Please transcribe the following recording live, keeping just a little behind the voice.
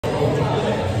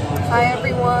Hi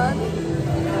everyone,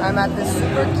 I'm at this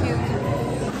super cute.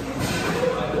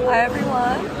 Hi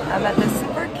everyone, I'm at this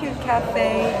super cute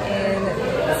cafe in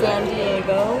San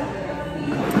Diego.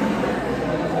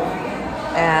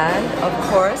 And of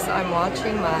course, I'm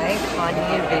watching my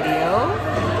Kanye video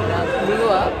that blew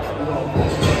up.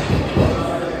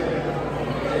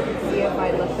 See if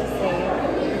I look the same.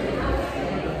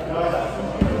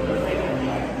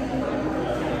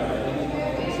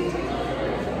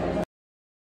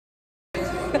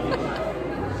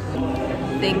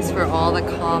 Thanks for all the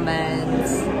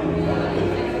comments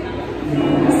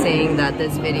saying that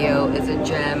this video is a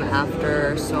gem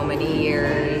after so many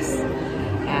years,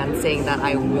 and saying that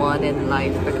I won in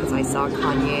life because I saw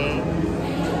Kanye.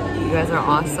 You guys are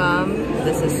awesome.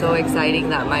 This is so exciting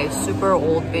that my super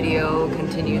old video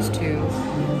continues to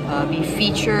be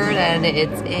featured and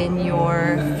it's in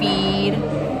your feed,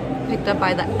 picked up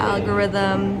by the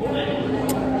algorithm.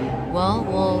 Well,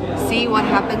 we'll see what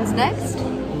happens next,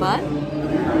 but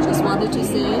just wanted to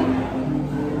say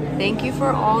thank you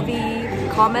for all the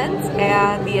comments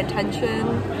and the attention,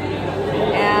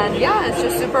 and yeah, it's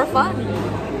just super fun.